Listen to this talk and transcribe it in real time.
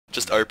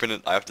Just open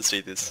it. I have to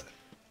see this.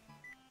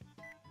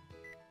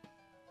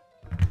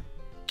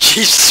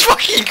 Jesus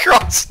fucking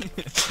Christ!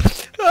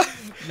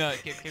 No,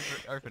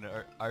 open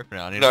it. Open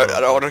it. No, I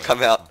don't want to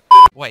come out.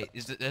 Wait,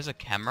 there's a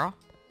camera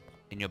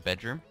in your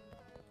bedroom?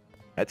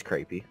 That's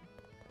creepy.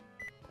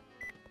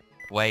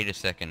 Wait a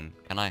second.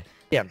 Can I?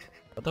 Yeah.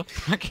 What the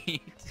fuck are you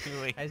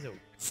doing? Hazel,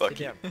 Fuck sit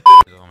you. down.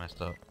 It's all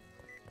messed up.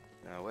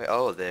 No, wait.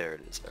 Oh, there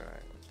it is.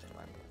 Alright.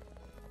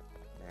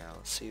 Now,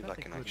 let's see if I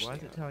can actually... Why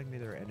is it telling me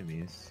there are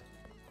enemies?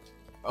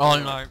 Oh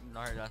no,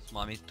 that's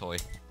Mommy's toy.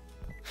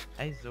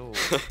 Hazel.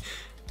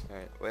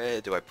 Alright,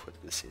 where do I put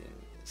this in?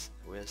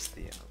 Where's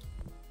the...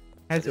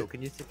 Hazel,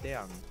 can you sit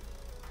down?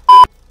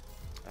 Alright,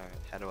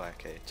 how do I...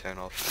 Okay, turn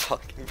off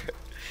fucking...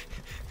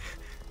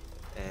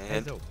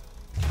 And... Hazel.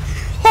 I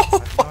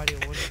have no idea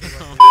what it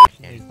is.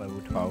 These level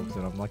 12s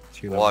and I'm like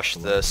 2 levels Wash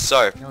below. the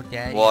soap. No,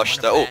 Dad, Wash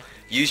the... Oh!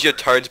 Use your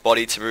toad's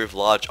body to move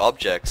large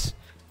objects.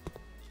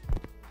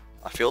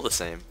 I feel the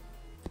same.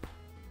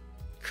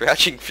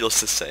 Crouching feels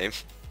the same.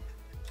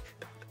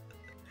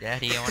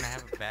 Daddy, I wanna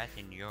have a bath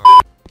in your...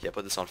 Yeah,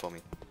 put this on for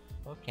me.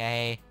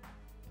 Okay.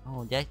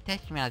 Oh, that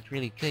smells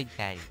really good,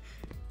 Daddy.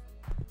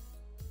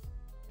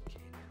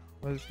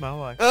 What does it smell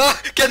like? Ah!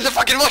 Get in the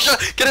fucking washer!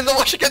 Get in the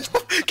washer! Get in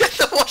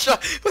the washer!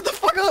 What the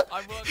fuck?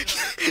 I'm working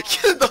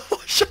Get in the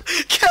washer!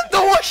 Get in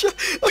the washer!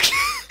 Okay.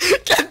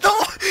 Get in the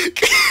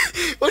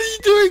What are you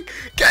doing?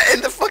 Get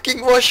in the fucking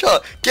washer!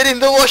 Get in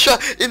the washer!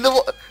 In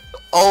the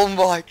Oh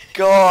my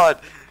god!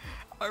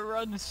 I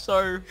run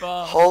so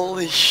fast.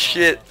 Holy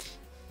shit!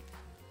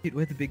 Hit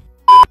with the big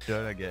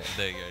Don't I get?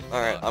 There you go.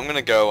 Alright, I'm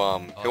gonna go,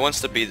 who wants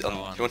to be, who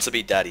wants to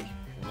be daddy?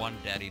 One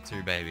daddy,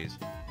 two babies.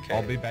 Okay.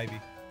 I'll be baby.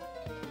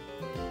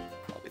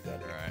 I'll be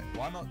daddy. Alright.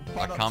 Why I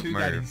not can't two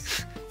move.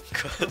 daddies?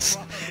 Cause...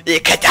 You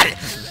can't daddy!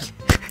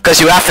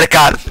 Cause you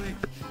African!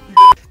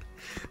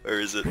 Where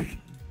is it?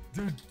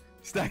 Dude,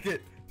 stack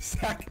it.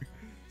 Stack.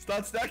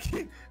 Start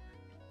stacking.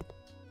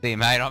 See you,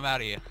 mate. I'm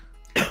out of here.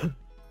 I'm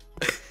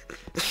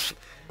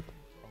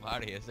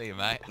out of here. See you,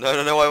 mate. No,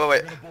 no, no,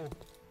 wait.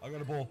 I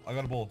got a ball. I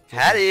got a ball.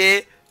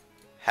 Hattie!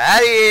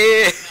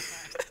 Hattie!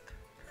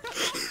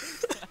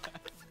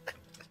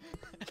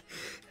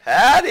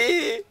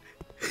 Hattie!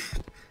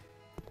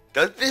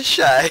 Don't be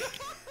shy.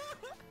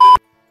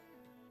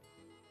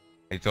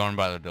 He's on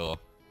by the door.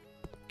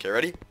 Okay,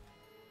 ready?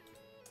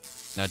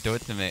 No, do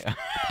it to me.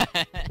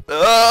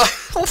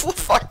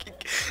 Fucking...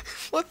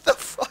 What the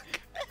fuck?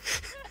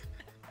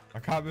 I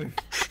can't move.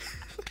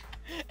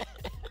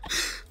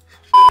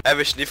 Have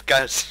a sniff,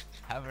 guys.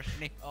 Have a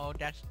sniff. Oh,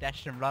 that's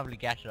some lovely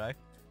gas, though.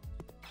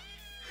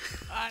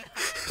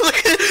 Look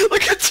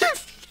at Tim!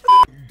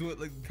 Do it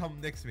like come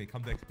next to me.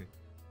 Come next to me.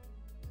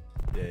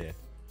 Yeah.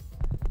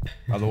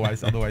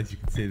 Otherwise you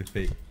can see the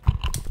feet.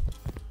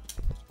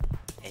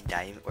 And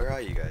Dame, where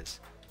are you guys?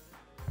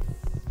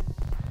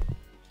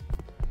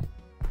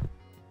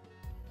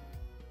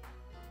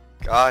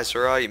 Guys,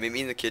 where are you? Meet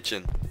me in the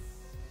kitchen.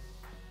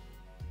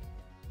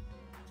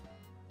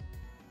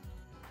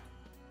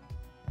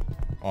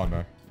 Oh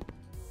no.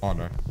 Oh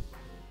no.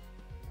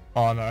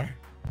 Oh no.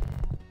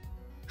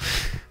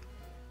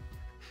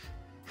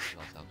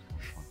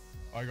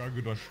 I got a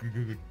good one.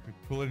 Good.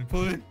 Pull it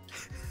in.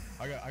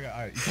 I got.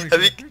 Alright. Do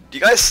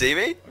you guys see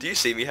me? Do you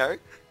see me, Harry?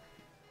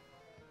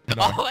 No.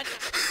 Oh, what the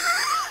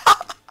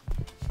fuck?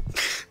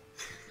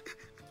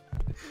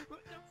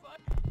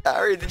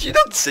 Harry, did you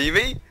not see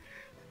me?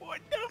 What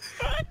the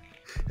fuck?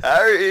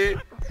 Harry!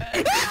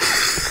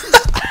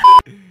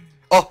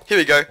 Oh, here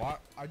we go. Why?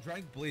 I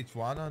drank bleach.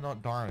 Why am I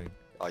not dying?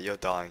 Oh, you're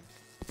dying.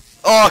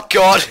 Oh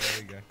god!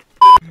 There you go.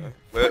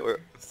 Where?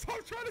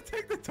 Stop trying to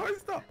take the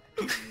toaster.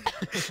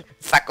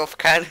 Fuck off,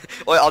 can.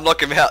 Wait, I'll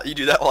knock him out. You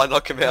do that while I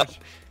knock him out.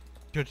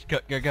 Just go,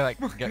 like,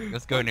 go,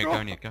 let's go in here, go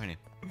in here,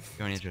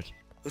 just.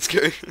 Let's go.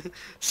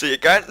 See you,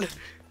 can.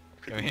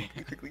 Go in here.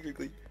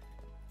 Quickly.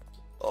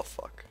 Oh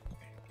fuck.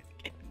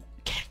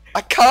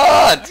 I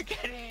can't!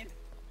 Get in!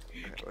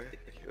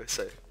 We're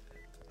safe.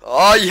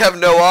 Oh, you have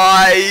no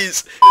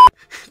eyes!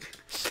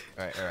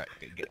 Alright,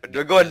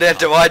 We're going down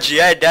to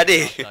IGA,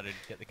 daddy!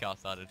 Get the car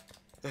started.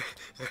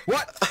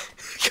 What?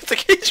 Get the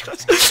keys,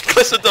 close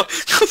the door,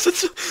 close the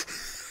door.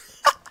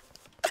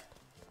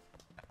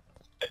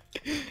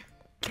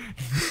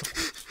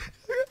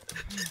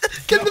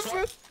 Get the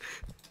phone.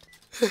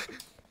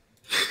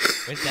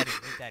 Where's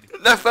daddy?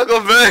 No, fuck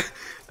off, bro!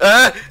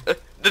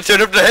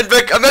 Turn up the head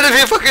back. I'm out of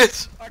here,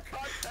 fuckers! I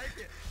can't take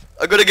it.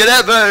 I gotta get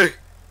out, bro!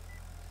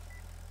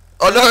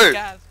 Oh no!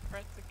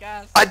 Press the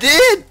gas. I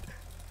did!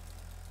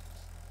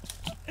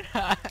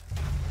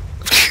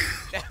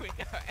 There we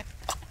go.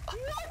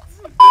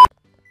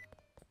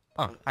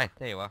 Oh, hi,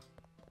 there you are.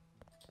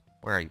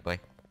 Where are you, boy?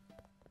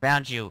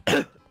 Found you.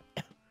 No,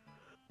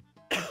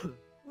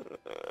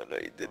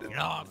 you didn't. You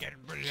know, I'm getting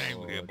pretty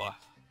angry here, boy.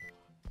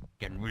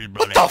 Getting really What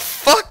bloody. the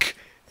fuck?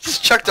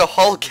 Just chucked a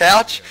whole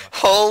couch?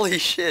 Holy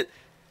shit.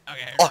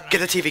 Okay. Oh, get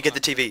the TV, get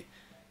the TV.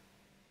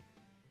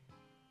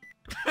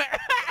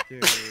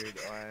 Dude,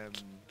 I'm...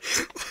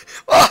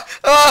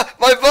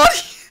 My body!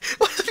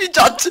 What have you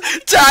done to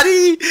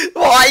Daddy?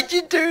 Why'd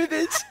you do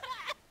this?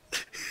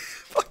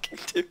 fucking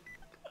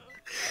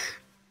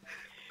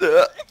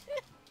do?